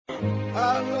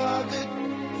I love it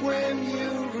when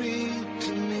you read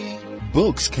to me.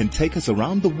 Books can take us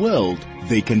around the world.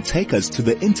 They can take us to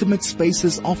the intimate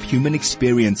spaces of human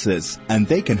experiences, and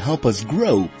they can help us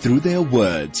grow through their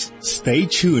words. Stay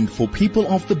tuned for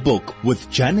People of the Book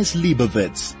with Janice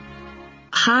Leibovitz.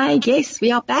 Hi, yes,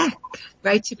 we are back.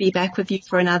 Great to be back with you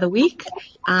for another week.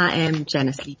 I am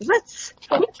Janice Leibovitz,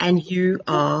 and you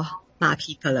are my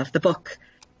People of the Book.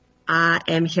 I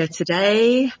am here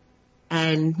today,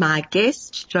 and my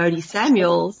guest, Jodi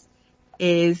Samuels,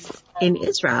 is in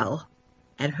Israel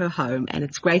at her home, and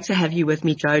it's great to have you with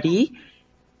me, Jodi.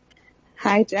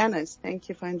 Hi, Janice. Thank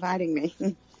you for inviting me.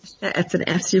 It's an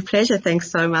absolute pleasure.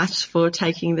 Thanks so much for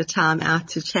taking the time out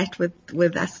to chat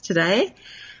with us today.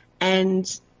 And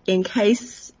in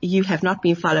case you have not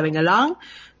been following along,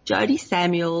 Jodi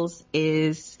Samuels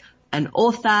is an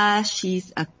author.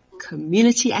 She's a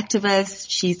community activist.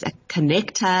 She's a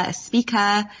connector, a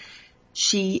speaker.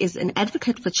 She is an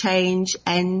advocate for change,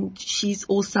 and she's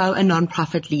also a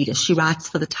non-profit leader. She writes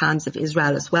for the Times of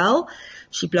Israel as well.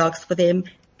 She blogs for them.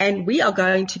 And we are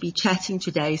going to be chatting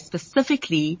today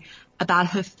specifically about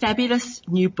her fabulous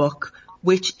new book,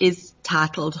 which is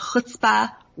titled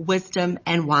Chutzpah, Wisdom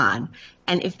and Wine.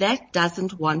 And if that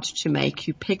doesn't want to make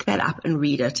you pick that up and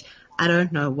read it, I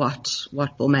don't know what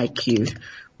will make you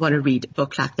want to read a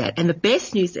book like that. And the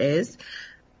best news is,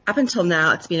 up until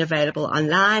now, it's been available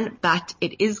online, but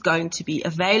it is going to be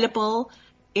available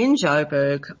in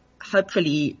Joburg,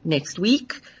 hopefully next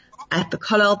week, at the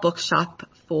Kollel Bookshop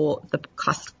for the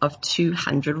cost of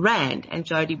 200 Rand. And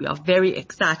Jodi, we are very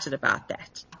excited about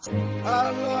that. I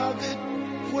love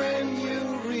it when you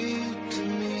read to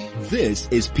me. This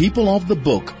is People of the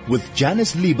Book with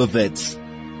Janice Leibovitz.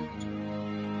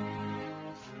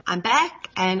 I'm back,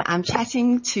 and I'm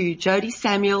chatting to Jodi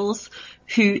Samuels,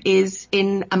 who is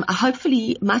in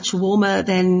hopefully much warmer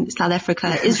than South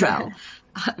Africa, Israel.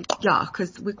 Yeah,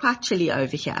 because we're quite chilly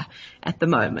over here at the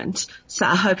moment. So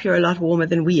I hope you're a lot warmer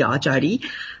than we are, Jodi.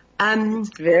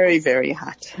 It's very, very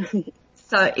hot.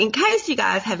 So in case you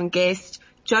guys haven't guessed,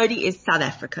 Jodi is South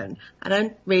African. I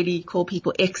don't really call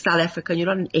people ex-South African. You're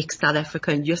not an ex-South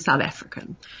African. You're South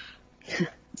African.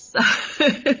 So,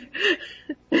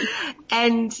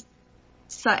 and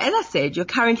so as I said, you're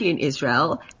currently in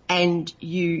Israel and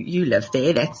you live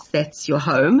there. That's your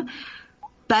home.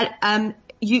 But,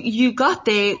 you got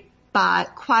there by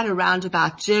quite a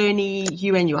roundabout journey.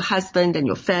 You and your husband and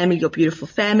your family, your beautiful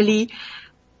family.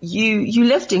 You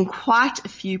lived in quite a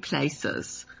few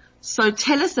places. So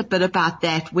tell us a bit about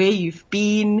that, where you've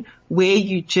been, where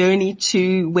you journeyed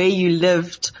to, where you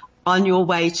lived on your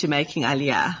way to making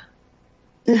Aliyah.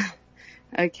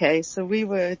 Okay, so we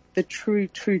were the true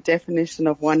definition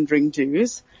of wandering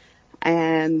Jews,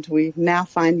 and we're now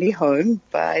finally home,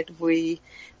 but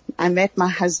I met my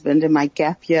husband in my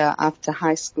gap year after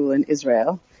high school in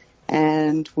Israel,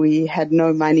 and we had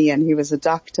no money, and he was a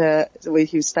doctor.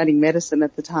 He was studying medicine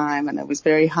at the time, and it was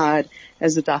very hard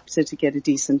as a doctor to get a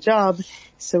decent job.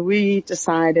 So we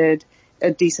decided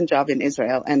a decent job in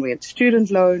Israel, and we had student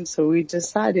loans. So we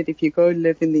decided if you go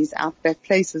live in these outback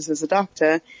places as a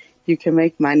doctor, you can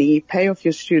make money, pay off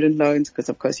your student loans, because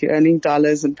of course you're earning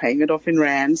dollars and paying it off in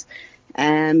rands.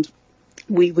 And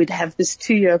we would have this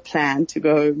 2-year plan to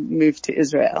go move to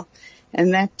Israel.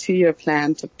 And that 2-year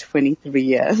plan took 23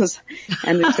 years.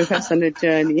 And it took us on a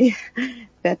journey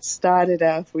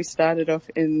that we started off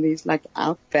in these like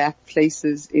outback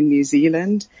places in New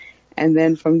Zealand. And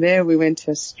then from there we went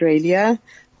to Australia,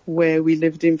 where we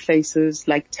lived in places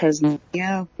like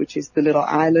Tasmania, which is the little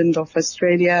island of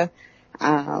Australia.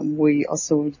 We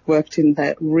also worked in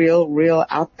that real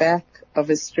outback of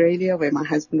Australia, where my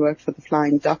husband worked for the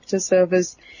Flying Doctor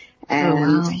Service.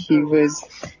 And he was,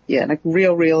 like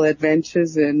real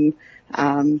adventures in,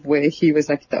 where he was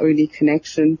like the only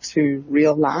connection to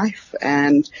real life.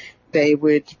 And they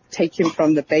would take him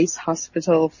from the base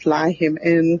hospital, fly him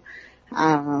in.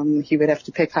 He would have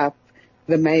to pick up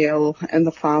the mail and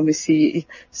the pharmacy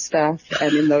stuff,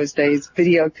 and in those days,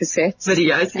 video cassettes.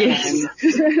 Videos, yes.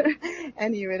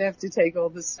 And he would have to take all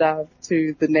the stuff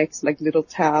to the next like little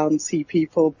town, see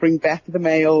people, bring back the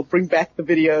mail, bring back the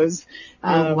videos,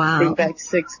 bring back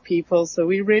 6 people. So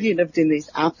we really lived in these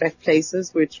outback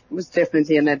places, which was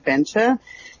definitely an adventure.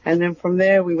 And then from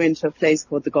there, we went to a place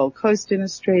called the Gold Coast in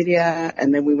Australia,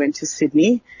 and then we went to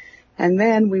Sydney. And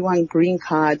then we won green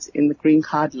cards in the Green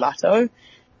Card Lotto,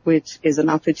 which is an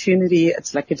opportunity.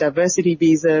 It's like a diversity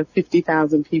visa.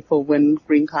 50,000 people win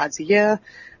green cards a year.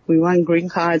 We won green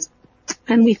cards,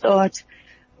 and we thought,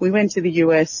 we went to the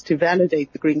US to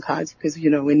validate the green cards because,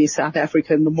 you know, when you're South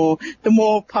African, the more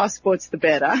passports, the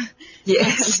better.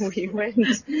 Yes. And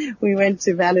we went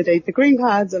to validate the green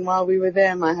cards, and while we were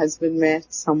there, my husband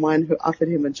met someone who offered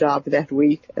him a job that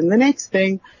week. And the next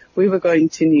thing, we were going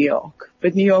to New York.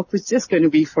 But New York was just going to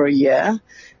be for a year,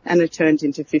 and it turned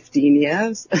into 15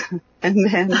 years.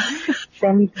 And then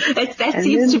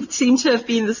that seems to have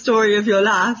been the story of your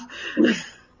life.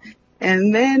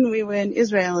 And then we were in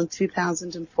Israel in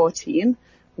 2014,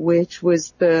 which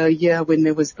was the year when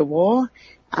there was the war,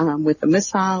 with the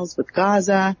missiles, with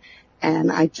Gaza.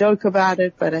 And I joke about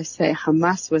it, but I say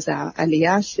Hamas was our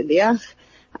aliyah shaliach.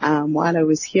 While I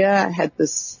was here, I had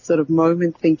this sort of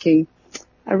moment thinking,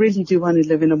 I really do want to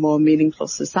live in a more meaningful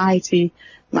society.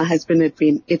 My husband had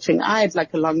been itching. I had,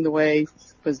 like, along the way,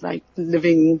 was like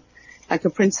living like a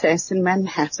princess in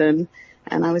Manhattan.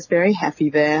 And I was very happy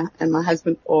there. And my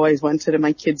husband always wanted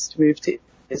my kids to move to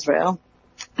Israel.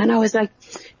 And I was like,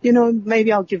 you know,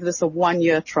 maybe I'll give this a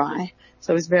 1-year try.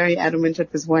 So I was very adamant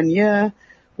it was 1 year.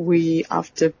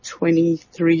 After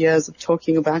 23 years of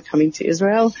talking about coming to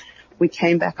Israel, we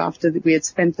came back we had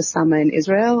spent the summer in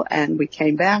Israel, and we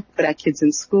came back, put our kids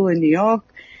in school in New York.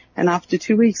 And after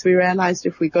 2 weeks, we realized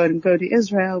if we go to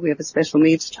Israel, we have a special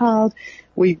needs child.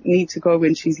 We need to go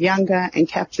when she's younger and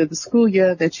capture the school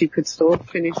year that she could still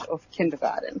finish off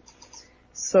kindergarten.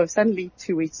 So suddenly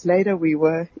 2 weeks later, we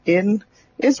were in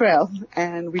Israel,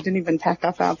 and we didn't even pack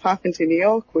up our apartment in New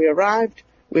York. We arrived.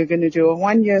 We're going to do a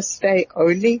 1-year stay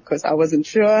only because I wasn't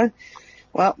sure.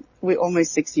 Well, we're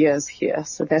almost 6 years here.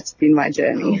 So that's been my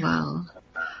journey. Oh, wow.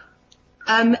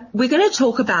 We're going to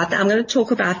talk about that. I'm going to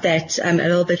talk about that a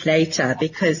little bit later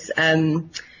because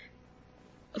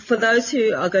for those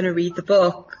who are going to read the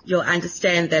book, you'll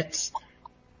understand that,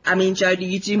 I mean, Jodi,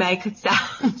 you do make it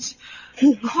sound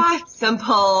quite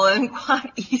simple and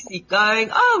quite easy going.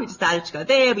 Oh, we decided to go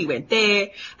there, we went there,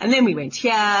 and then we went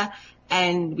here,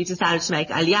 and we decided to make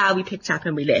Aliyah, we picked up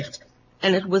and we left.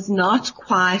 And it was not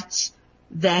quite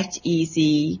that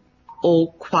easy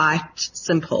or quite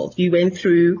simple. You went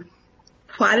through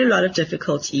quite a lot of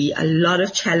difficulty, a lot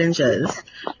of challenges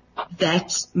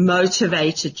that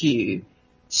motivated you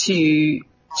to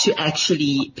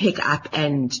actually pick up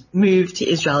and move to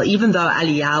Israel, even though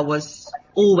Aliyah was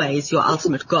always your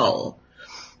ultimate goal.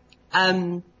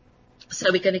 So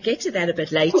we're going to get to that a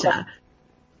bit later.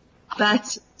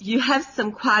 But you have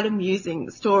some quite amusing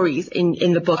stories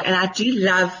in the book, and I do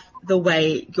love the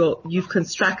way you've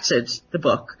constructed the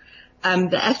book.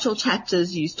 The actual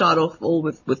chapters, you start off all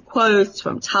with quotes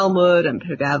from Talmud and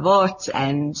Pirkei Avot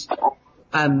and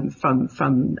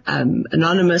from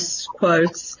anonymous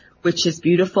quotes, which is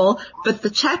beautiful. But the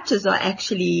chapters are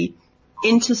actually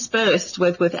interspersed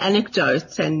with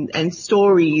anecdotes and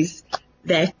stories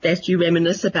that you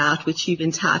reminisce about, which you've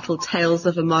entitled Tales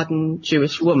of a Modern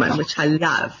Jewish Woman, which I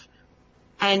love.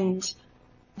 And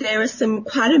there are some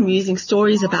quite amusing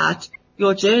stories about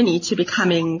your journey to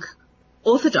becoming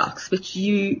Orthodox, which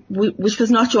was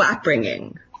not your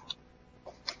upbringing.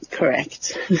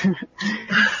 Correct.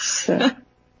 So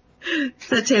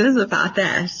tell us about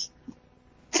that.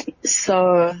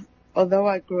 So, although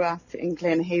I grew up in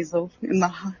Glen Hazel, in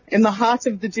the heart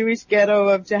of the Jewish ghetto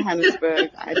of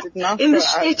Johannesburg, I did not in the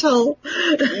shtetl.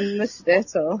 In the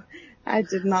shtetl. I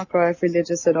did not grow up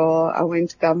religious at all. I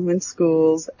went to government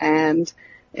schools, and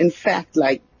in fact,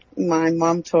 like, my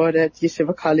mom taught at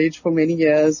Yeshiva College for many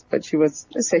years, but she was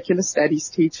a secular studies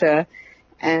teacher,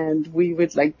 and we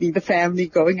would, like, be the family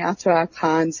going out to our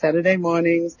car on Saturday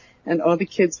mornings, and all the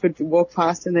kids would walk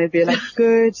past and they'd be like,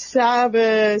 Good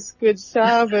Shabbos,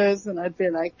 and I'd be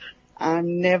like,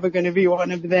 I'm never going to be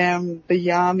one of them, the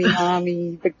Yami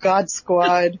Army, the God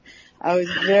Squad. I was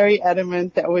very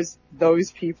adamant that was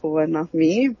those people and not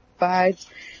me, but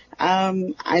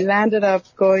I landed up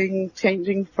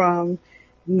changing from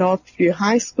Northview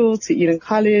High School to Eden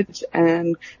College,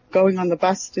 and going on the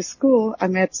bus to school, I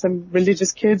met some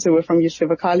religious kids who were from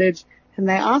Yeshiva College, and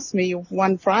they asked me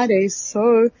one Friday,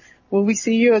 so will we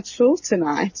see you at shul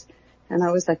tonight? And I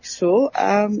was like, shul?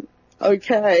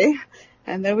 Okay.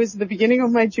 And that was the beginning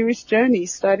of my Jewish journey,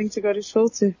 starting to go to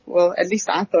shul well, at least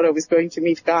I thought I was going to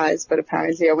meet guys, but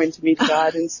apparently I went to meet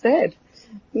God instead.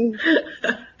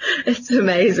 It's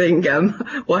amazing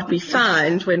what we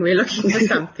find when we're looking for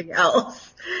something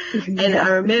else. And I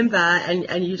remember,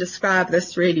 and you describe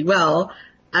this really well,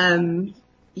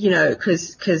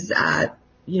 because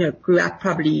grew up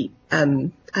probably,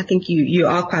 I think you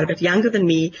are quite a bit younger than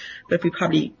me, but we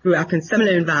probably grew up in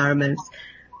similar environments.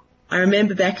 I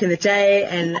remember back in the day,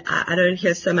 and I don't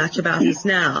hear so much about this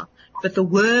now, but the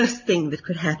worst thing that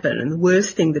could happen and the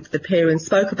worst thing that the parents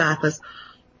spoke about was,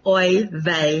 oy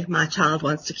vey, my child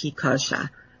wants to keep kosher.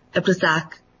 It was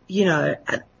like,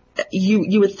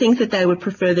 you would think that they would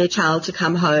prefer their child to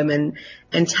come home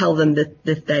and tell them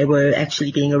that they were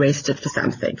actually being arrested for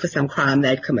something, for some crime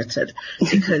they'd committed.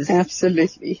 Because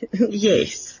absolutely.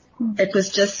 Yes. It was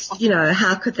just,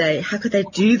 how could they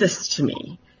do this to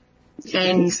me?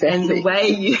 And the way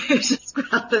you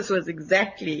described this was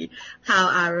exactly how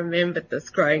I remembered this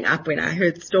growing up when I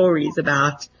heard stories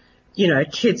about,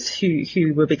 kids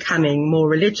who were becoming more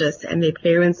religious and their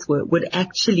parents would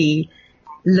actually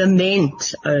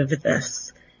lament over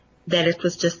this, that it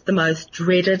was just the most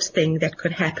dreaded thing that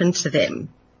could happen to them.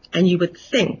 And you would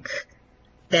think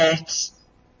that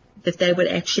they would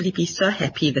actually be so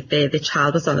happy that their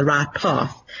child was on the right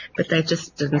path, but they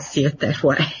just didn't see it that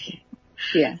way.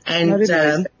 Yeah.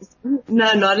 And,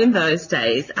 no, not in those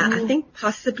days. I think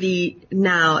possibly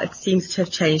now it seems to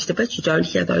have changed a bit. You don't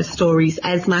hear those stories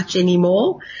as much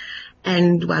anymore.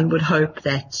 And one would hope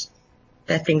that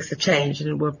things have changed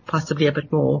and we're possibly a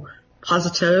bit more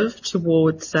positive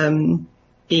towards,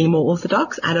 being more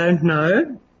orthodox. I don't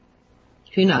know.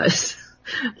 Who knows?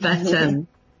 But,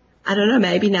 I don't know,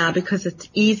 maybe now because it's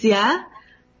easier,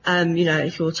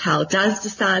 if your child does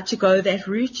decide to go that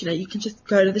route, you can just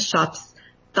go to the shops,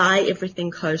 buy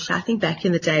everything kosher. I think back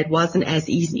in the day it wasn't as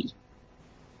easy.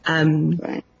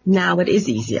 Right. Now it is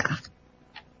easier.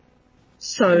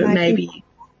 So maybe,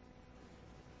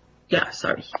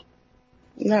 sorry.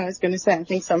 No, I was going to say, I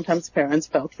think sometimes parents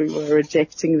felt we were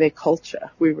rejecting their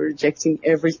culture. We were rejecting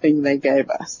everything they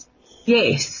gave us.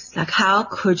 Yes. Like, how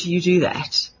could you do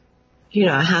that?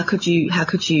 How could you,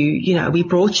 we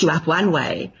brought you up one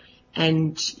way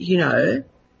and,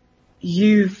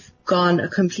 you've gone a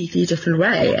completely different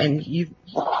way and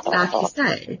like you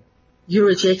say, you're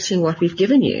rejecting what we've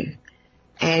given you.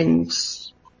 And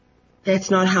that's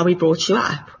not how we brought you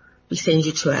up. We send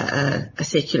you to a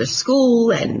secular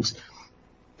school and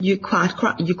you're quite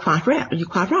right,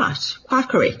 quite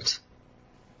correct.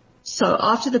 So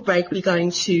after the break, we're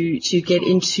going to get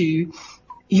into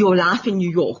your life in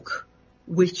New York,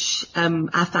 which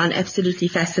I found absolutely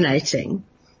fascinating,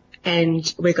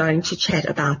 and we're going to chat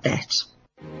about that.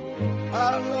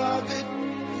 I love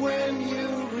it when you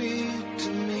read to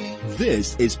me.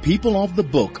 This is People of the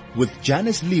Book with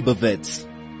Janice Liebowitz.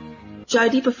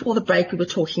 Jodi, before the break we were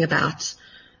talking about,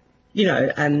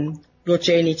 your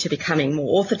journey to becoming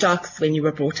more orthodox when you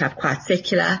were brought up quite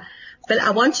secular. But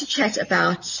I want to chat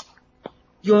about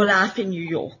your life in New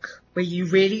York, where you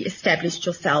really established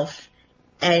yourself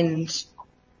and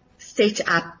set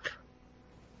up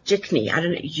JICNY. I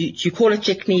don't know, do you call it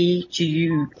JICNY? Do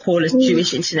you call it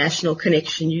Jewish International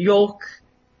Connection New York?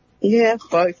 Yeah,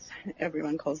 both.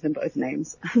 Everyone calls them both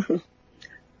names.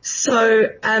 So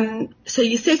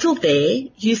you settled there.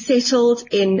 You settled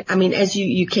in, as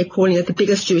you kept calling it, the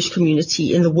biggest Jewish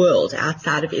community in the world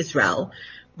outside of Israel,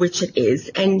 which it is.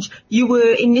 And you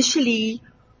were initially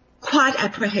quite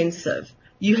apprehensive.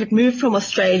 You had moved from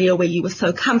Australia where you were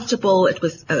so comfortable. It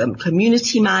was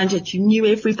community minded. You knew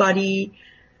everybody.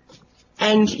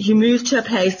 And you moved to a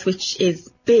place which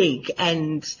is big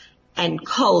and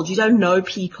cold. You don't know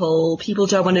people. People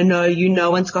don't want to know you.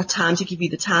 No one's got time to give you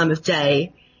the time of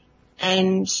day.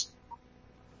 And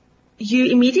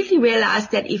you immediately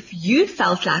realized that if you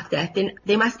felt like that, then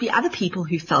there must be other people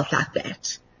who felt like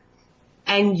that.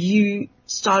 And you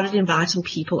started inviting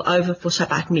people over for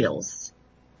Shabbat meals.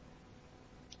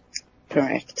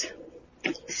 Correct.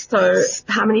 So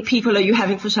how many people are you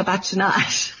having for Shabbat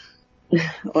tonight?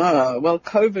 Well,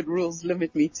 COVID rules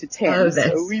limit me to 10.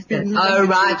 So we've been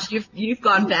right. You've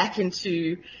gone back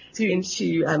into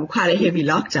quite a heavy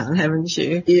lockdown, haven't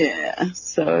you? Yeah.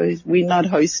 So we're not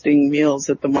hosting meals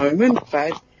at the moment,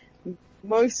 but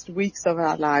most weeks of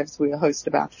our lives we host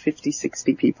about 50,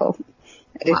 60 people.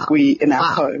 If we in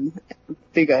our home,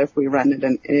 bigger if we run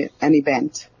an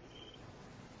event.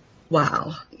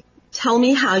 Wow. Tell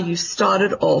me how you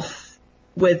started off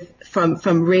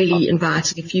from really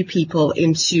inviting a few people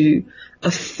into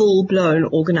a full-blown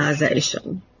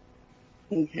organization.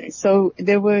 Okay, so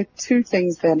there were two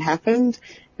things that happened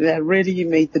that really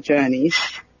made the journey.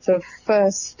 So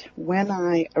first, when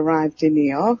I arrived in New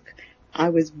York, I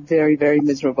was very, very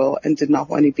miserable and did not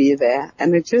want to be there.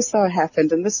 And it just so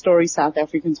happened, and this story South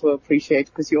Africans will appreciate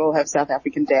because you all have South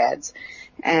African dads.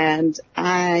 And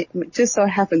it just so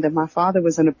happened that my father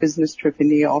was on a business trip in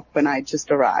New York when I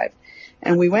just arrived.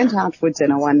 And we went out for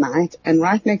dinner one night, and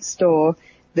right next door,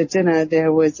 the dinner,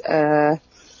 there was a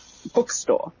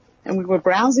bookstore. And we were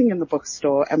browsing in the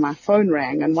bookstore, and my phone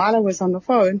rang. And while I was on the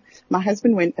phone, my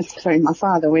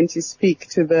father went to speak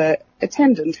to the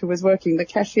attendant who was working, the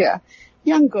cashier.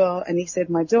 young girl, and he said,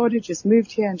 my daughter just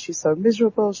moved here and she's so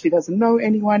miserable. She doesn't know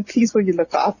anyone. Please will you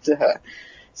look after her?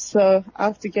 So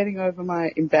after getting over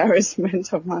my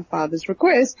embarrassment of my father's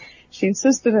request, she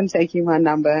insisted on taking my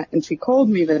number, and she called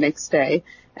me the next day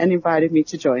and invited me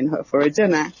to join her for a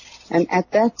dinner. And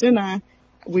at that dinner,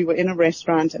 we were in a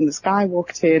restaurant, and this guy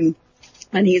walked in,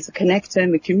 and he's a connector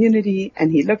in the community,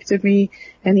 and he looked at me,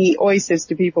 and he always says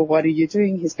to people, what are you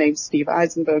doing? His name's Steve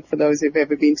Eisenberg. For those who've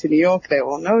ever been to New York, they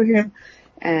all know him.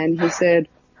 And he said,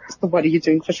 what are you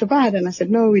doing for Shabbat? And I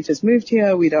said, no, we just moved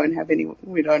here. We don't have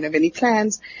any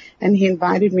plans. And he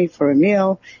invited me for a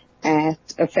meal at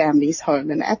a family's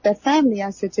home. And at that family, I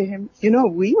said to him,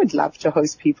 we would love to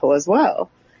host people as well.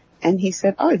 And he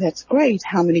said, oh, that's great.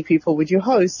 How many people would you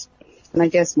host? And I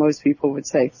guess most people would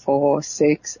say 4,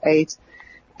 6, 8.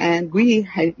 And we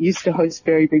used to host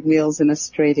very big meals in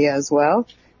Australia as well.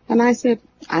 And I said,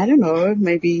 I don't know,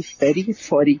 maybe 30,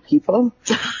 40 people.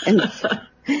 And so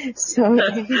he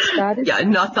started. Yeah,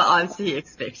 not the answer he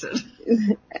expected.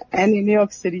 And in New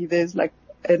York City, there's like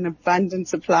an abundant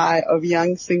supply of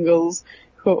young singles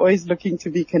who are always looking to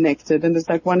be connected. And it's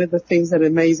like one of the things that are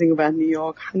amazing about New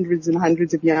York. Hundreds and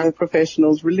hundreds of young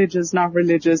professionals, religious, not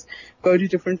religious, go to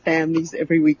different families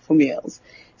every week for meals.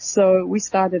 So we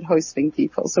started hosting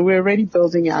people. So we're already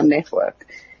building our network.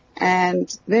 And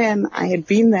then I had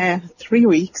been there 3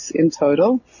 weeks in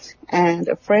total, and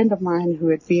a friend of mine who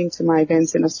had been to my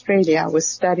events in Australia was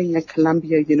studying at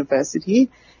Columbia University,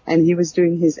 and he was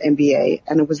doing his MBA,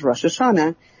 and it was Rosh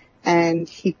Hashanah. And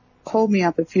he called me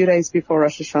up a few days before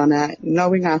Rosh Hashanah,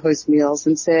 knowing I host meals,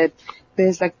 and said,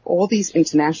 there's like all these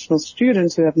international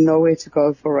students who have nowhere to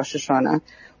go for Rosh Hashanah.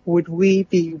 Would we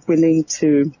be willing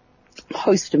to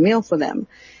host a meal for them?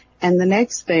 And the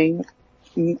next thing,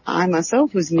 I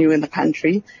myself was new in the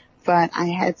country, but I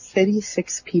had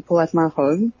 36 people at my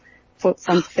home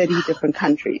from 30 different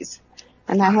countries.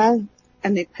 And I had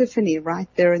an epiphany right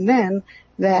there and then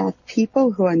that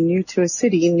people who are new to a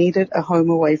city needed a home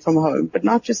away from home, but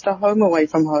not just a home away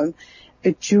from home,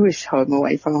 a Jewish home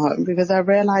away from home, because I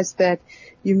realized that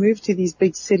you move to these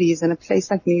big cities and a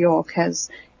place like New York has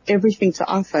everything to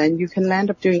offer, and you can land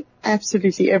up doing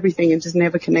absolutely everything and just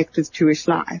never connect with Jewish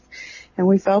life. And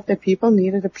we felt that people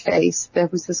needed a place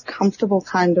that was this comfortable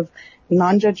kind of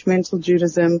non-judgmental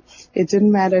Judaism. It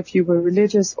didn't matter if you were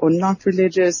religious or not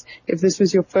religious. If this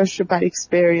was your first Shabbat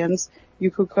experience,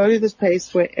 you could go to this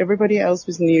place where everybody else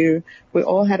was new. We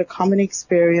all had a common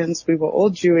experience. We were all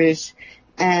Jewish.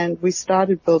 And we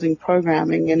started building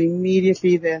programming, and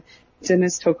immediately the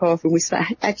dinners took off, and we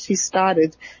actually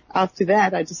started. After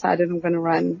that, I decided I'm going to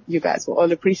run, you guys will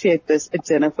all appreciate this, a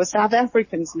dinner for South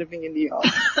Africans living in New York.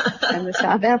 And the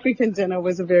South African dinner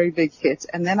was a very big hit.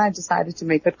 And then I decided to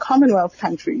make it Commonwealth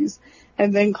countries.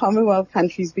 And then Commonwealth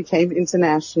countries became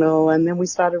international. And then we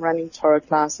started running Torah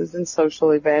classes and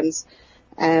social events.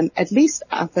 And at least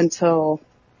up until,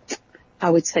 I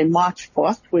would say, March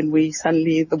 4th, when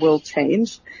the world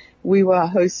changed, we were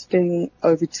hosting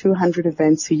over 200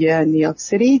 events a year in New York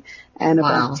City, and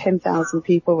about 10,000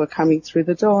 people were coming through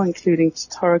the door, including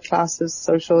Torah classes,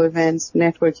 social events,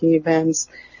 networking events.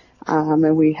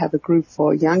 And we have a group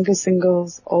for younger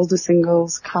singles, older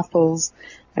singles, couples,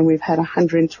 and we've had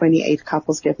 128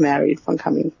 couples get married from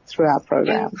coming through our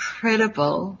program.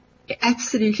 Incredible.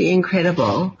 Absolutely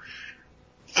incredible.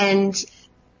 And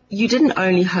you didn't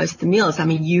only host the meals. I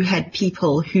mean, you had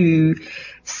people who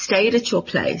stayed at your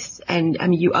place, and I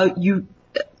mean, you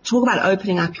talk about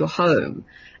opening up your home.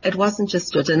 It wasn't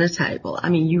just your dinner table. I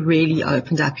mean, you really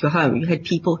opened up your home. You had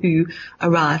people who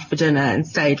arrived for dinner and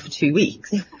stayed for 2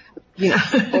 weeks. You know,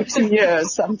 or 2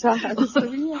 years sometimes.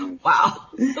 Wow.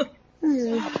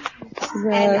 And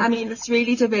I mean, this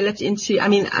really developed into, I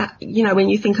mean, when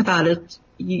you think about it,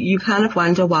 you kind of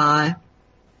wonder why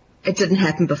it didn't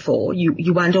happen before.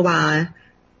 You wonder why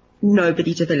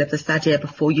nobody developed this idea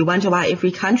before. You wonder why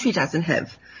every country doesn't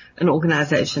have an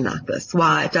organization like this,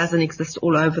 why it doesn't exist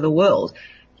all over the world.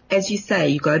 As you say,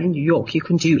 you go to New York, you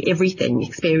can do everything,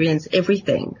 experience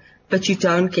everything, but you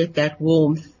don't get that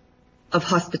warmth of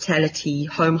hospitality,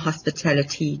 home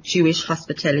hospitality, Jewish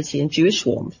hospitality and Jewish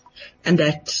warmth, and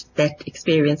that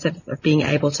experience of being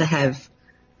able to have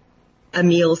a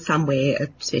meal somewhere,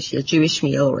 especially a Jewish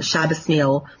meal or a Shabbos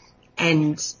meal,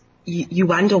 and you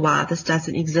wonder why this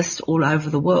doesn't exist all over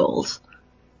the world.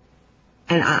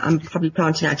 And I'm probably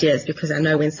planting ideas, because I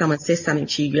know when someone says something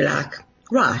to you, you're like,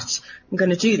 right, I'm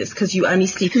going to do this, because you only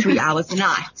sleep 3 hours a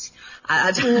night.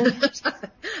 I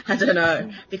don't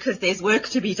know, because there's work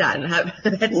to be done.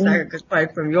 That's a good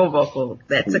quote from your book, or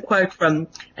that's a quote from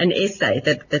an essay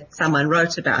that someone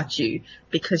wrote about you,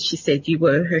 because she said you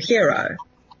were her hero,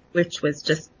 which was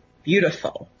just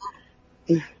beautiful.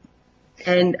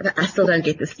 And I still don't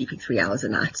get the sleeping 3 hours a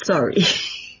night. Sorry.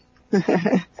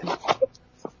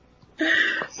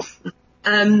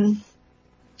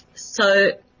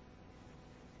 So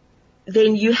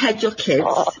then you had your kids,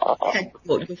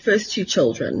 your first 2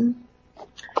 children.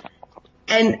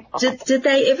 And did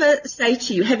they ever say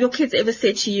to you, have your kids ever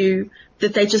said to you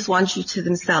that they just want you to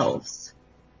themselves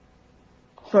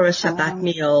for a Shabbat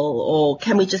meal, or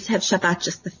can we just have Shabbat,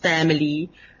 just the family?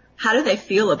 How do they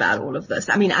feel about all of this?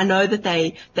 I mean, I know that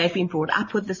they've been brought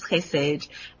up with this chesed,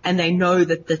 and they know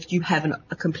that you have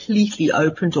a completely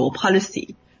open door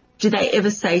policy. Do they ever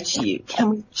say to you, can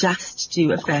we just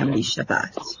do a family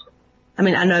Shabbat? I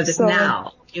mean, I know that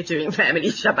now you're doing family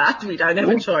Shabbat. We don't have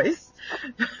a choice.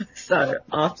 So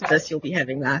after this, you'll be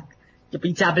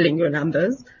doubling your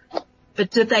numbers.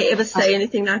 But did they ever say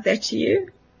anything like that to you?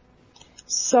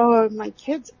 So my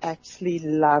kids actually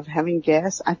love having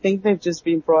guests. I think they've just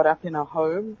been brought up in a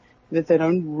home that they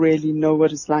don't really know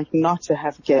what it's like not to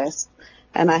have guests.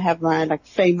 And I have my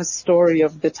famous story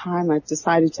of the time I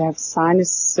decided to have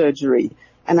sinus surgery,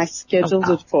 and I scheduled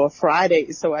it for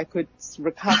Friday so I could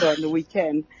recover on the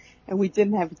weekend, and we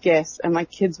didn't have guests, and my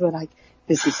kids were like,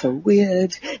 this is so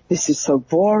weird, this is so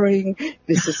boring,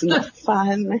 this is not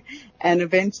fun. And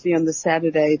eventually on the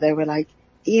Saturday they were like,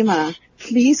 Emma,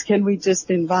 please can we just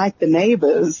invite the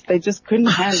neighbors? They just couldn't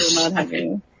handle not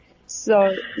having.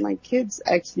 So my kids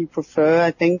actually prefer,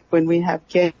 I think, when we have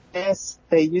guests,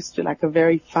 they used to like a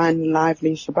very fun,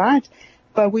 lively Shabbat.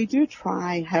 But we do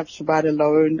try have Shabbat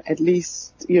alone. At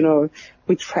least,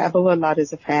 we travel a lot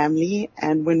as a family,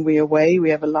 and when we're away,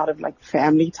 we have a lot of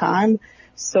family time.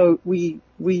 So we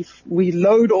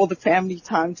load all the family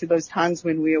time to those times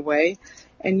when we're away.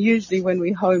 And usually when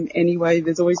we're home anyway,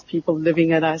 there's always people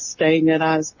living at us, staying at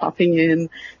us, popping in.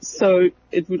 So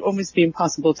it would almost be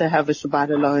impossible to have a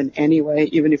Shabbat alone anyway,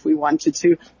 even if we wanted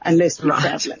to, unless we're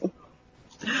traveling.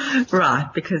 Right,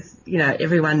 because,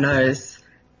 everyone knows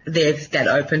there's that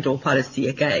open door policy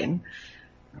again.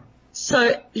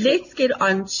 So let's get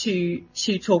on to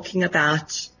talking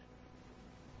about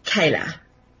Kayla.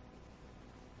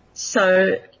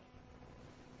 So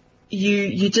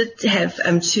you did have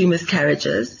 2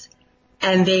 miscarriages,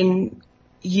 and then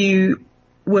you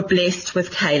were blessed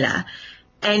with Kayla.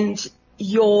 And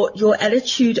your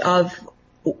attitude of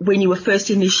when you were first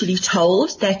initially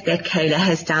told that Kayla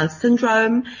has Down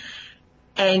syndrome,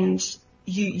 and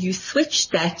you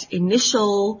switched that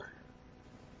initial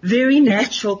very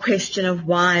natural question of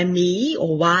why me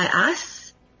or why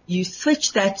us, you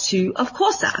switched that to, of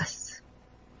course, us.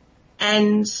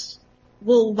 And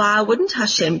well, why wouldn't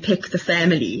Hashem pick the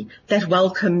family that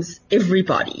welcomes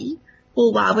everybody?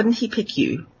 Well, why wouldn't he pick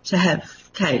you to have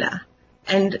Kayla?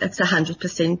 And it's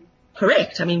 100%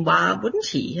 correct. I mean, why wouldn't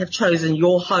he have chosen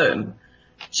your home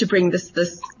to bring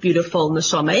this beautiful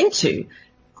neshama into?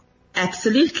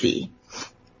 Absolutely.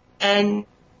 And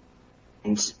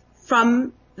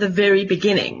from the very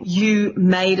beginning, you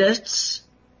made it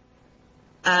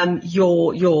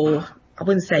your I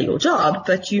wouldn't say your job,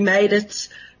 but you made it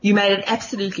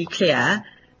absolutely clear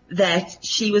that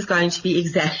she was going to be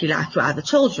exactly like your other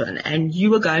children, and you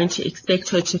were going to expect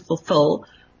her to fulfill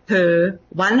her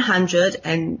 100,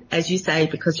 and as you say,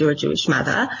 because you're a Jewish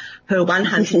mother, her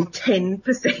 110%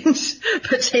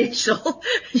 potential.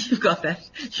 You got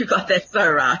that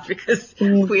so right, because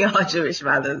we are Jewish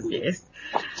mothers, yes.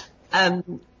 Her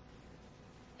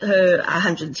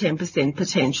 110%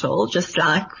 potential, just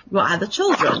like your other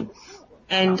children.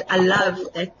 And I love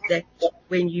that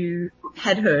when you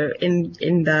had her in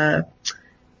the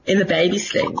baby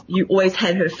sling, you always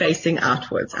had her facing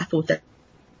outwards. I thought that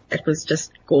was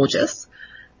just gorgeous.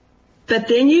 But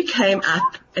then you came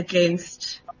up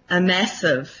against a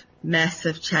massive,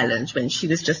 massive challenge when she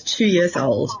was just 2 years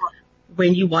old,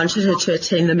 when you wanted her to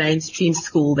attend the mainstream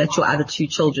school that your other 2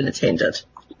 children attended.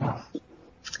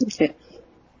 Okay.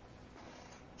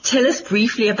 Tell us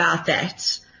briefly about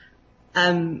that.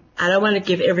 I don't want to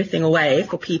give everything away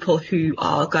for people who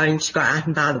are going to go out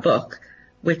and buy the book,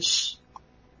 which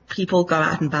people go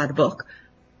out and buy the book.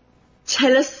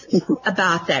 Tell us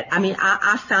about that. I mean,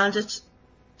 I found it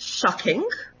shocking.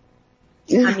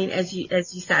 Yeah. I mean, as you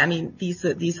say, I mean, these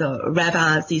are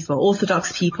rabbis, these were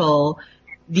Orthodox people,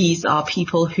 these are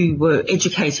people who were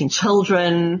educating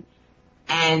children,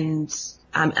 and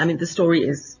I mean, the story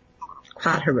is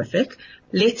quite horrific.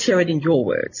 Let's hear it in your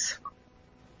words.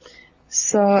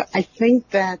 So I think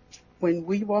that when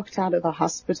we walked out of the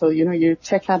hospital, you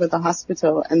check out of the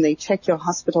hospital and they check your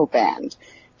hospital band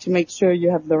to make sure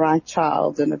you have the right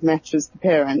child and it matches the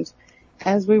parent.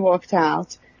 As we walked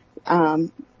out,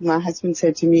 my husband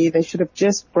said to me they should have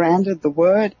just branded the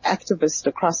word activist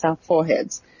across our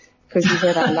foreheads, because he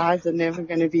said our lives are never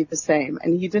going to be the same.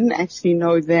 And he didn't actually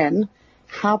know then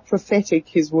how prophetic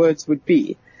his words would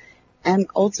be. And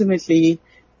ultimately,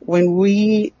 when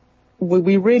we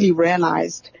really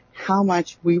realized how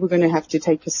much we were going to have to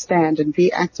take a stand and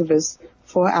be activists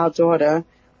for our daughter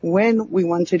when we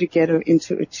wanted to get her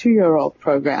into a 2-year-old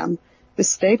program. The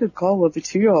stated goal of the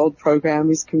 2-year-old program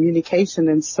is communication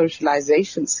and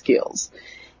socialization skills.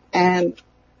 And,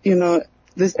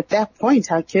 at that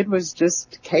point, our kid was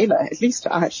just Kayla. At least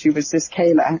to us, she was just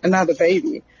Kayla, another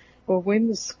baby. Well, when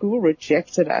the school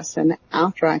rejected us and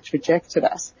outright rejected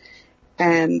us,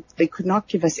 and they could not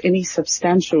give us any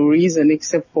substantial reason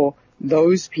except for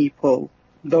those people,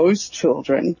 those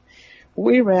children,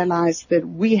 we realized that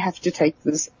we have to take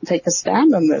a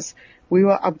stand on this. We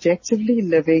were objectively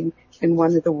living in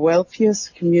one of the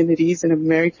wealthiest communities in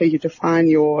America. You define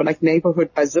your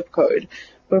neighborhood by zip code.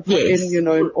 But Yes. in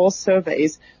all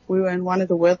surveys, we were in one of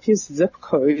the wealthiest zip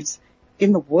codes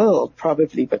in the world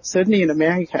probably, but certainly in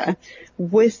America,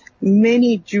 with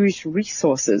many Jewish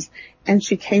resources. And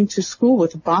she came to school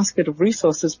with a basket of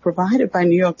resources provided by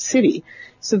New York City.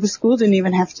 So the school didn't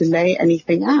even have to lay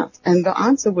anything out. And the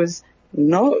answer was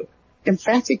no,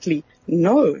 emphatically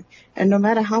no. And no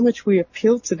matter how much we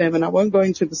appealed to them, and I won't go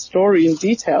into the story in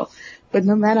detail, but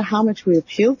no matter how much we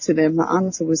appealed to them, the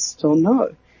answer was still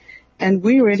no. And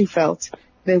we really felt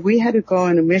that we had to go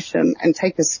on a mission and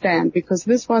take a stand, because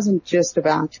this wasn't just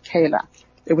about Kayla.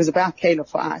 It was about Kayla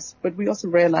for us, but we also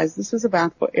realized this is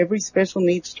about for every special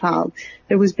needs child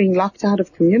that was being locked out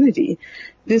of community.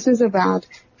 This is about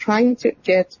trying to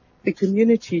get the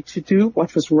community to do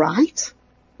what was right,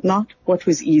 not what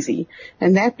was easy.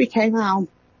 And that became our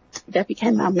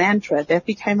mantra. That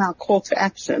became our call to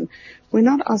action. We're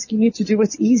not asking you to do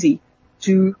what's easy.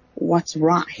 Do what's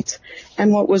right.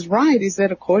 And what was right is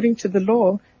that according to the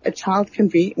law, a child can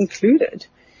be included.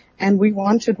 And we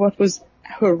wanted what was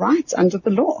her rights under the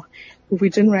law. We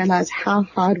didn't realize how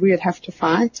hard we would have to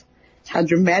fight, how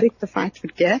dramatic the fight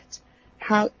would get,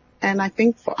 and I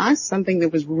think for us, something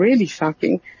that was really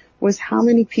shocking was how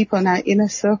many people in our inner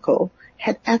circle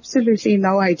had absolutely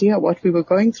no idea what we were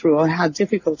going through or how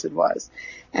difficult it was.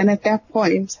 And at that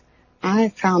point, I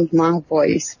found my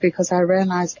voice, because I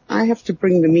realized I have to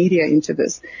bring the media into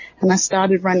this. And I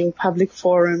started running public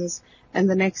forums, and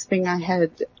the next thing I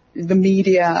had the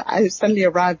media. I suddenly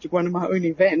arrived at one of my own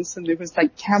events, and there was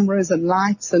cameras and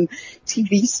lights and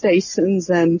TV stations,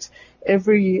 and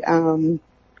every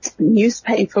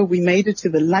newspaper. We made it to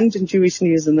the London Jewish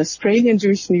News and the Australian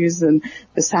Jewish News and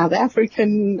the South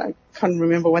African. I can't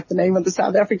remember what the name of the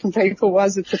South African paper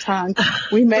was at the time.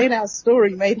 We made our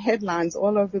story, made headlines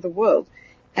all over the world.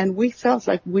 And we felt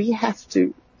like we have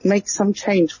to make some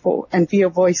change for and be a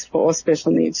voice for all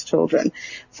special needs children,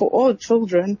 for all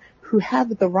children who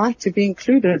have the right to be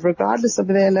included regardless of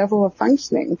their level of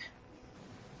functioning.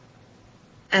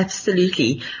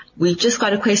 Absolutely. We just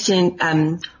got a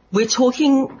question. We're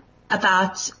talking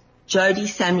about Jodi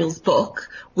Samuels' book,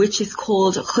 which is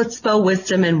called Chutzpah,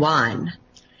 Wisdom and Wine.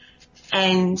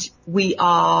 And we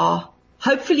are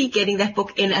hopefully getting that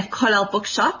book in at Kollel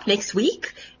Bookshop next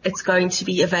week. It's going to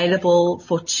be available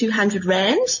for 200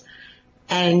 Rand.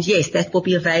 And yes, that will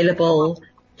be available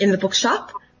in the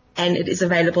bookshop, and it is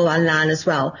available online as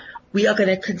well. We are going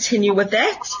to continue with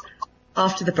that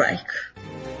after the break.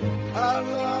 I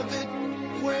love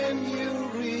it when you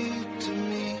read to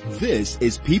me. This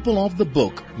is People of the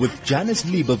Book with Janice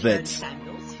Jodi Liebowitz.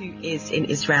 Samuels, who is in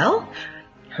Israel,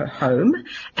 her home,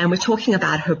 and we're talking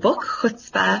about her book,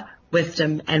 Chutzpah,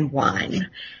 Wisdom and Wine.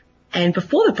 And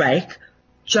before the break,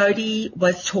 Jodi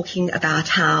was talking about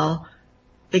how,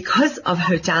 because of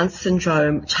her Down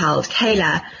syndrome child,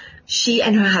 Kayla, she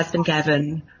and her husband,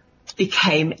 Gavin,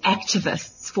 became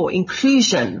activists for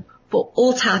inclusion for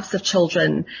all types of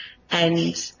children,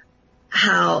 and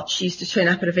how she used to turn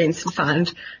up at events and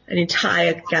find an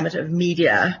entire gamut of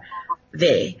media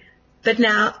there. But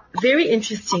now, very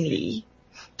interestingly,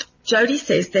 Jodi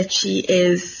says that she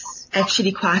is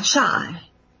actually quite shy.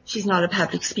 She's not a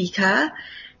public speaker,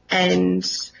 and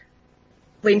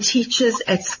when teachers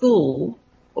at school,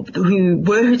 who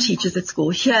were her teachers at school,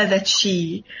 hear that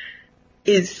she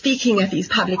is speaking at these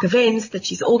public events, that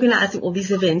she's organizing all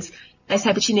these events, they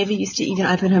say, but she never used to even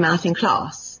open her mouth in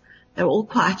class. They're all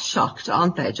quite shocked,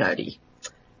 aren't they, Jodi?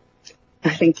 I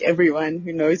think everyone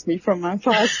who knows me from my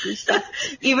past is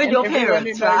Even your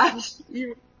parents, right?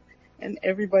 And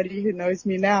everybody who knows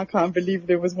me now can't believe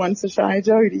there was once a shy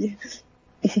Jodi.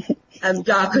 Yeah,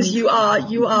 because you are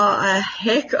a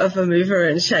heck of a mover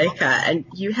and shaker, and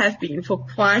you have been for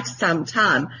quite some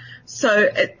time. So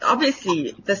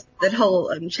obviously that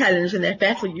whole challenge and that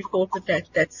battle you fought with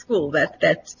that school,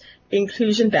 that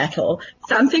inclusion battle,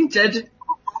 something good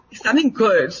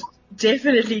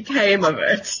definitely came of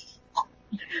it.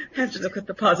 Have to look at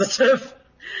the positive.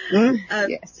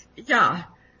 Yes. Yeah.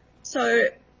 So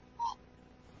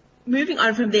moving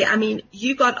on from there, I mean,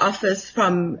 you got offers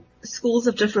from schools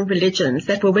of different religions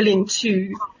that were willing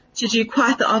to do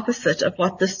quite the opposite of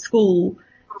what the school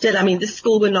did. I mean, the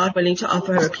school were not willing to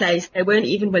offer her a place. They weren't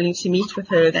even willing to meet with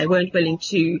her. They weren't willing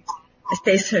to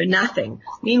assess her, nothing.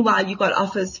 Meanwhile, you got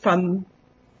offers from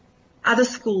other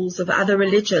schools of other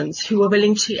religions who were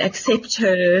willing to accept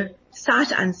her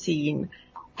sight unseen,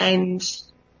 and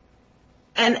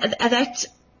that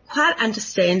quite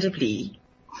understandably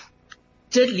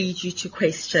did lead you to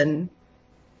question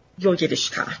your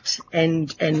Yiddishkeit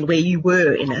and where you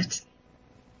were in it.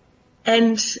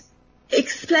 And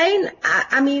explain,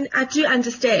 I mean, I do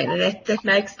understand that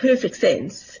makes perfect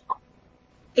sense.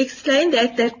 Explain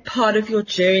that part of your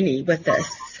journey with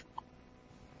this.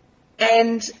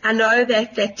 And I know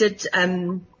that did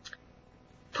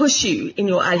push you in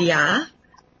your Aliyah,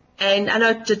 and I know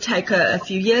it did take a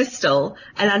few years still,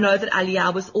 and I know that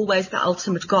Aliyah was always the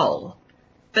ultimate goal.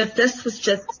 But this was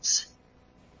just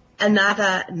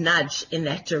another nudge in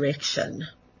that direction.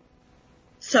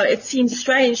 So it seems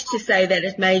strange to say that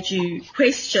it made you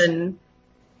question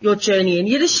your journey in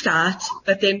Yiddishkeit,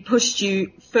 but then pushed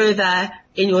you further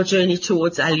in your journey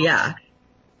towards Aliyah.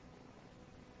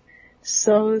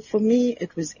 So for me,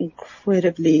 it was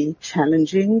incredibly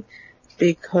challenging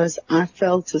because I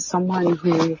felt as someone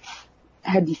who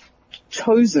had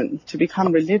chosen to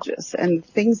become religious, and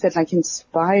things that like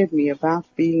inspired me about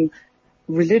being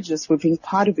religious were being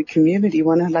part of a community.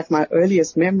 One of like my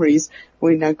earliest memories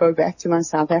when I go back to my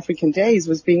South African days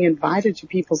was being invited to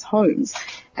people's homes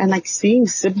and like seeing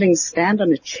siblings stand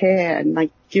on a chair and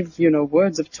like give,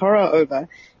 words of Torah over.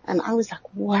 And I was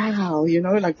like, wow,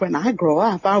 like when I grow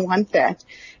up, I want that.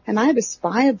 And I had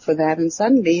aspired for that. And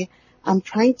suddenly I'm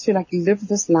trying to like live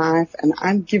this life and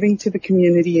I'm giving to the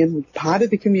community and we're part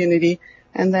of the community.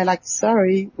 And they're like,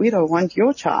 sorry, we don't want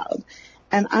your child.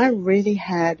 And I really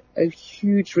had a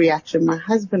huge reaction. My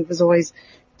husband was always,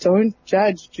 don't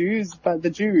judge Jews by the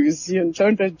Jews, don't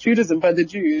judge Judaism by the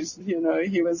Jews. He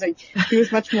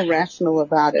was much more rational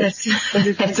about it.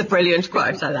 That's a brilliant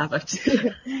quote. I love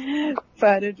it.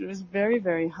 But it was very,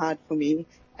 very hard for me.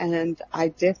 And I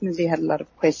definitely had a lot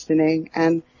of questioning.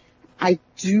 And I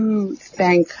do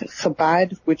thank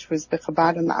Chabad, which was the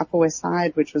Chabad on the Upper West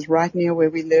Side, which was right near where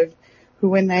we lived, who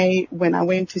when I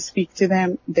went to speak to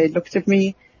them, they looked at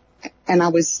me and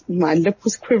my lip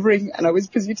was quivering and I was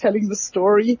busy telling the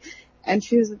story. And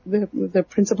the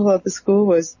principal of the school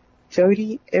was,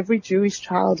 Jodi, every Jewish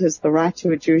child has the right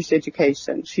to a Jewish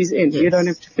education. She's in. Yes. You don't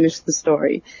have to finish the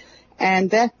story.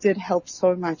 And that did help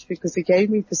so much because it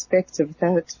gave me perspective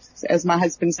that, as my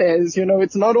husband says,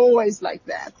 it's not always like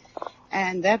that.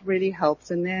 And that really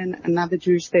helped. And then another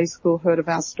Jewish day school heard of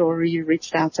our story,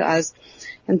 reached out to us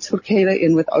and took Kayla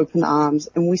in with open arms.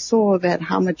 And we saw that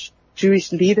how much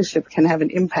Jewish leadership can have an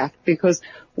impact because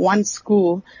one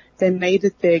school, they made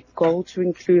it their goal to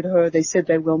include her. They said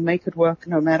they will make it work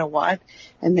no matter what.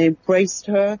 And they embraced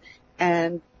her.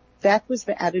 And that was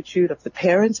the attitude of the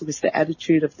parents. It was the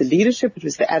attitude of the leadership. It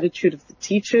was the attitude of the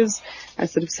teachers. I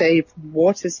sort of say if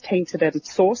water's tainted at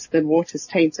its source, then water's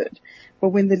tainted. But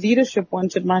when the leadership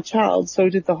wanted my child, so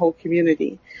did the whole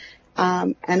community.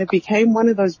 And it became one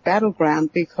of those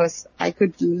battlegrounds because I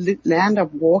could land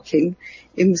up walking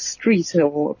in the street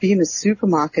or be in a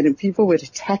supermarket and people would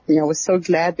attack me. I was so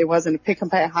glad there wasn't a pick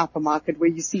and pay hypermarket where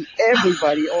you see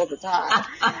everybody all the time.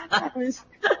 I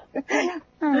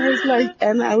was like,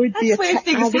 and I would be attacked.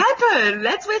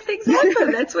 That's where things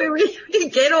happen. That's where we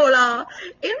get all our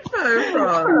info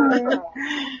from.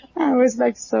 I was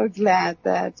like so glad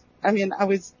that,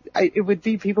 it would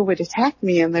be people would attack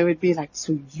me and they would be like,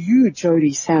 so you,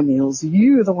 Jodi Samuels,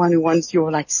 you the one who wants your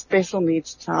like special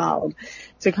needs child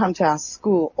to come to our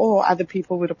school, or other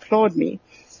people would applaud me.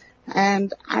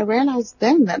 And I realized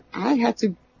then that I had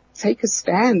to take a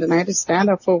stand and I had to stand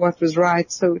up for what was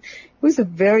right. So it was a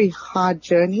very hard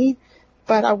journey,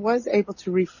 but I was able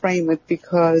to reframe it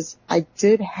because I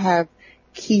did have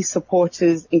key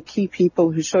supporters and key people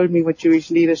who showed me what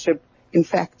Jewish leadership in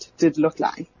fact did look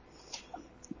like.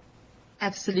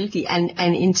 Absolutely. And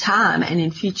in time and in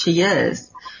future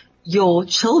years, your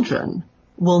children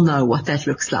will know what that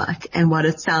looks like and what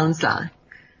it sounds like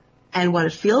and what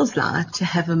it feels like to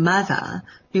have a mother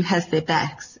who has their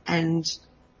backs and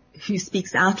who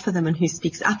speaks out for them and who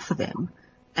speaks up for them.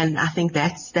 And I think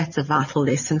that's a vital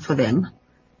lesson for them.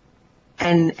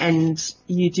 And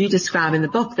you do describe in the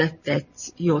book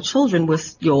that your children,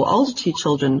 your older two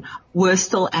children, were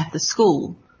still at the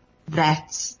school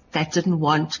that that didn't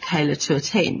want Kayla to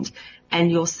attend,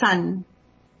 and your son,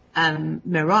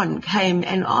 Miron, came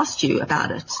and asked you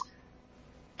about it,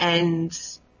 and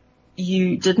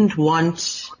you didn't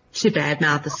want to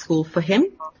badmouth the school for him,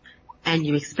 and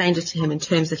you explained it to him in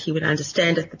terms that he would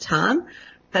understand at the time.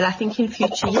 But I think in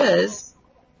future years,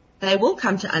 they will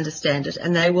come to understand it,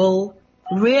 and they will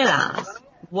realize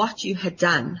what you had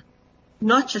done,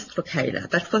 not just for Kayla,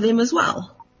 but for them as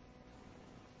well.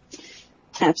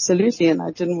 Absolutely, and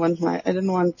I didn't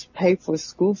want to pay for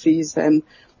school fees. And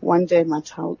one day my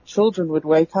children would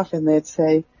wake up and they'd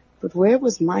say, "But where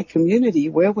was my community?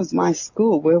 Where was my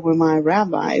school? Where were my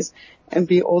rabbis?" And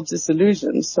be all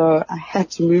disillusioned. So I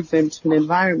had to move them to an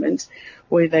environment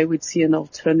where they would see an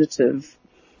alternative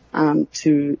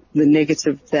to the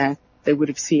negative that they would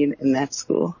have seen in that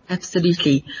school.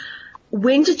 Absolutely.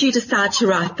 When did you decide to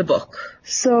write the book?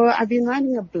 So I've been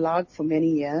writing a blog for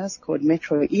many years called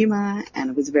Metro Ima, and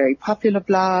it was a very popular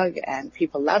blog, and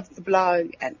people loved the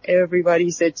blog, and everybody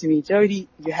said to me, "Jodi,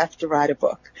 you have to write a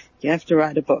book. You have to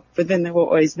write a book." But then there were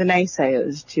always the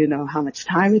naysayers. Do you know how much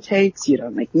time it takes? You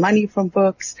don't make money from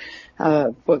books.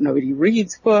 But nobody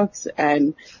reads books.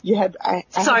 And you had...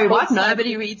 Sorry, what?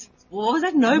 Nobody reads... What was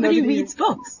that? Nobody reads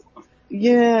books?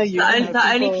 Yeah, the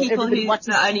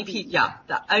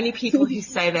only people who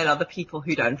say that are the people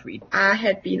who don't read. I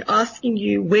had been asking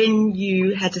you when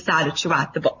you had decided to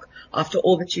write the book, after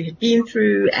all that you had been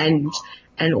through and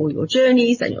all your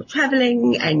journeys and your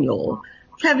traveling,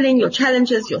 your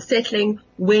challenges, your settling.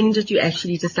 When did you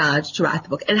actually decide to write the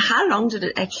book, and how long did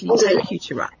it actually take you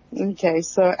to write? Okay,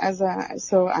 so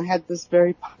I had this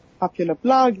very popular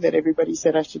blog that everybody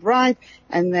said I should write,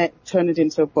 and that turned it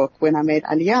into a book. When I made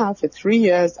Aliyah for 3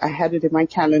 years, I had it in my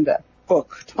calendar,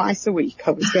 book, twice a week. I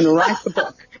was going to write the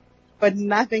book, but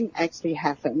nothing actually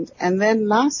happened. And then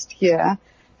last year,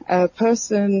 a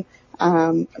person,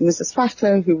 Mrs.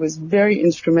 Fachler, who was very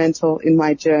instrumental in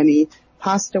my journey,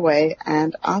 passed away,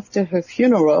 and after her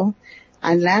funeral,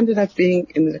 I landed up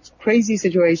being in this crazy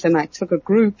situation. I took a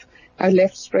group. I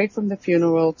left straight from the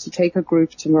funeral to take a group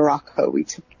to Morocco.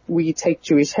 We take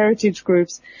Jewish heritage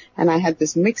groups, and I had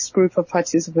this mixed group of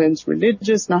participants,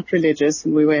 religious, not religious,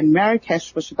 and we were in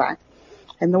Marrakesh for Shabbat.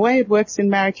 And the way it works in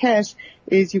Marrakesh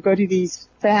is you go to these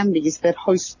families that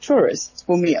host tourists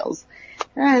for meals.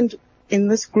 And in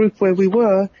this group where we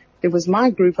were, there was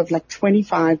my group of like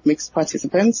 25 mixed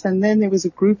participants, and then there was a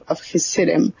group of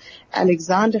Hasidim,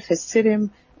 Alexander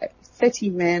Hasidim, 30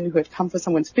 men who had come for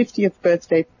someone's 50th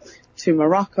birthday to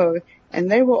Morocco,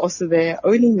 and they were also there,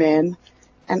 only men.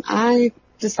 And I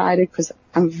decided, because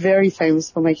I'm very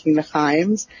famous for making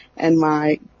l'chaims and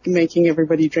making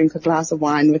everybody drink a glass of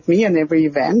wine with me in every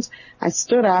event, I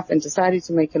stood up and decided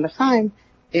to make a l'chaim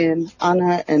in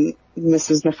honor and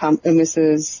Mrs.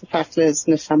 Fachler's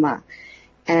neshama.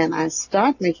 And I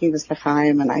start making this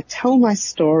l'chaim, and I tell my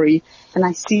story, and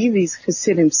I see these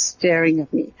Hasidim staring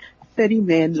at me. 30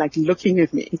 men like looking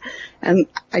at me, and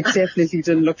I definitely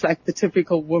didn't look like the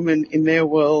typical woman in their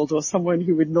world or someone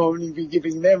who would normally be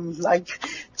giving them like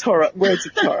words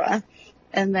of Torah.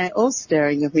 And they're all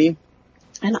staring at me.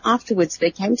 And afterwards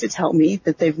they came to tell me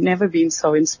that they've never been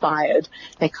so inspired.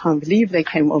 They can't believe they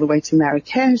came all the way to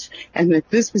Marrakesh, and that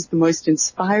this was the most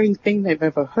inspiring thing they've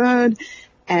ever heard.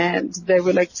 And they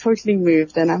were like totally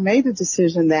moved. And I made a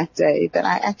decision that day that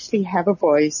I actually have a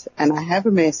voice and I have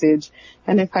a message.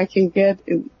 And if I can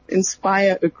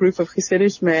inspire a group of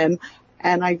Hasidic men,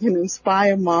 and I can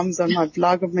inspire moms on my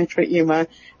blog of Metro Ima,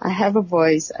 I have a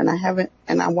voice, and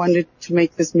I wanted to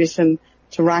make this mission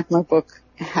to write my book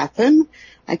happen.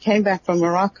 I came back from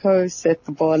Morocco, set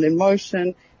the ball in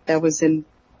motion. That was in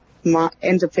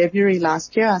end of February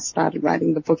last year. I started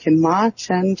writing the book in March,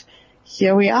 and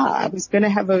here we are. I was going to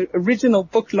have an original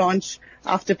book launch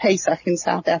after Pesach in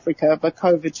South Africa, but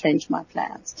COVID changed my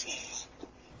plans.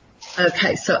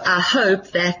 Okay, so I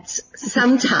hope that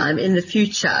sometime in the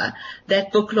future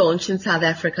that book launch in South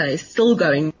Africa is still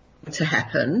going to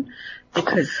happen,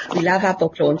 because we love our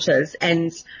book launches,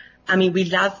 and I mean we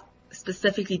love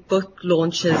specifically book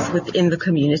launches within the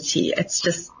community. It's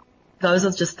just, those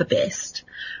are just the best.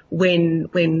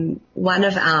 When one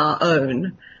of our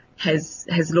own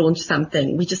has launched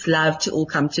something, we just love to all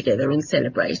come together and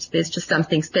celebrate. There's just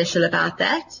something special about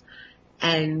that,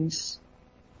 and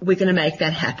we're going to make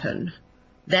that happen.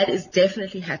 That is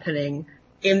definitely happening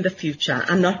in the future.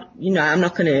 we're not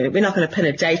going to pin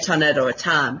a date on it or a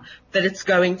time, but it's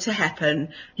going to happen,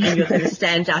 and you're going to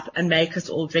stand up and make us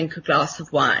all drink a glass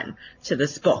of wine to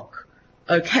this book.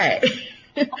 Okay.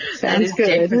 That is good.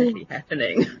 Definitely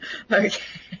happening.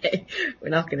 Okay. We're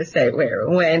not going to say where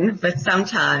or when, but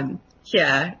sometime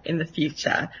here in the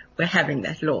future we're having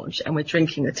that launch and we're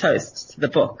drinking a toast to the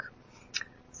book.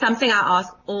 Something I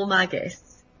ask all my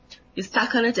guests. You're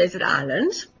stuck on a desert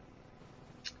island,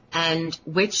 and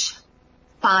which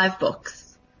 5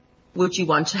 books would you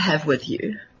want to have with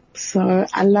you? So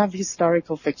I love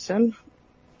historical fiction.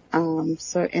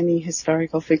 So any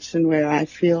historical fiction where I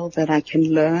feel that I can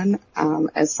learn,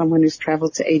 as someone who's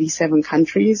traveled to 87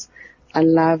 countries. I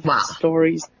love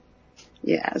stories.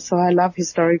 Yeah, so I love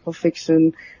historical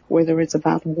fiction, whether it's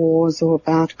about wars or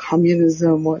about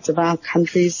communism or it's about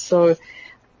countries. So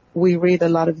we read a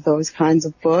lot of those kinds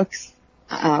of books,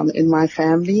 in my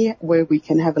family, where we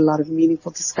can have a lot of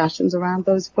meaningful discussions around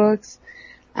those books.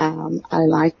 I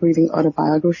like reading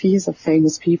autobiographies of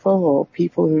famous people or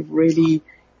people who've really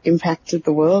impacted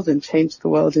the world and changed the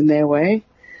world in their way.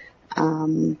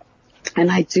 And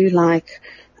I do like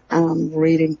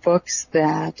reading books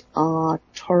that are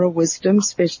Torah wisdom,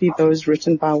 especially those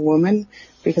written by women,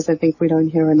 because I think we don't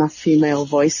hear enough female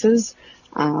voices.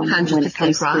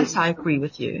 100% right. I agree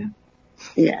with you.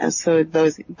 Yeah, so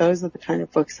those are the kind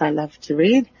of books I love to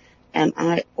read. And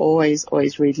I always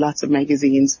read lots of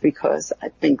magazines because I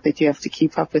think that you have to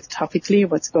keep up with topically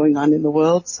what's going on in the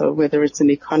world. So whether it's an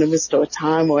Economist or a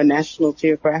Time or a National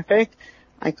Geographic,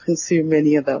 I consume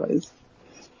many of those.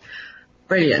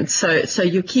 Brilliant. So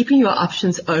you're keeping your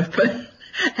options open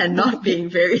and not being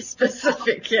very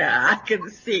specific here. I can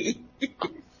see.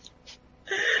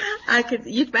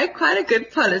 You'd make quite a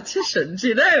good politician. Do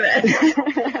you know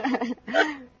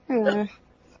that?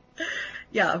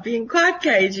 Yeah, being quite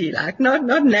cagey, like not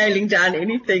nailing down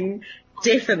anything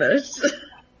definite.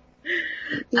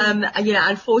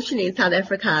 Unfortunately in South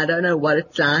Africa, I don't know what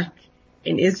it's like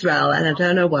in Israel, and I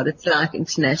don't know what it's like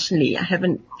internationally. I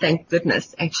haven't, thank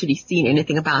goodness, actually seen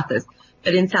anything about this.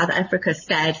 But in South Africa,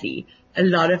 sadly, a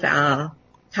lot of our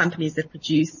companies that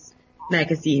produce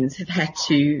magazines have had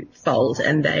to fold,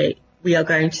 and we are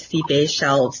going to see bare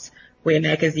shelves where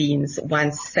magazines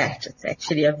once sat. It's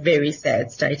actually a very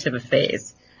sad state of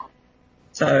affairs.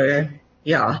 So,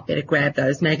 yeah, better grab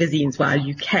those magazines while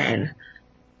you can.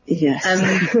 Yes.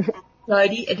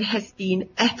 Jodi, it has been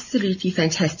absolutely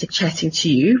fantastic chatting to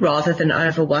you rather than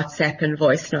over WhatsApp and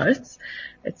voice notes.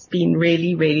 It's been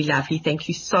really, really lovely. Thank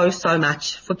you so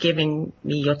much for giving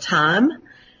me your time.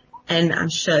 And I'm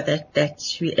sure that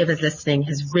whoever's listening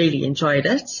has really enjoyed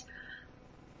it.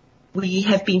 We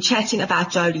have been chatting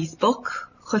about Jodi's book,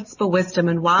 Chutzpah, Wisdom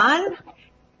and Wine.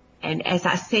 And as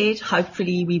I said,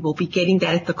 hopefully we will be getting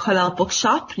that at the Kollel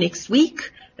Bookshop next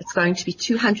week. It's going to be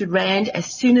 200 Rand. As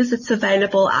soon as it's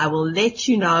available, I will let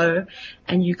you know,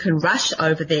 and you can rush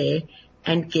over there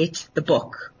and get the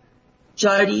book.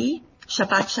 Jodi,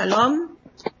 Shabbat Shalom.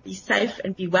 Be safe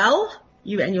and be well,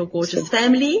 you and your gorgeous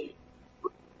family.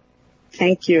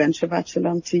 Thank you, and Shabbat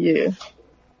Shalom to you.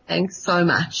 Thanks so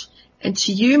much. And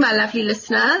to you, my lovely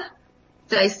listener,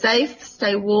 stay safe,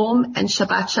 stay warm, and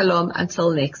Shabbat Shalom until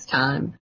next time.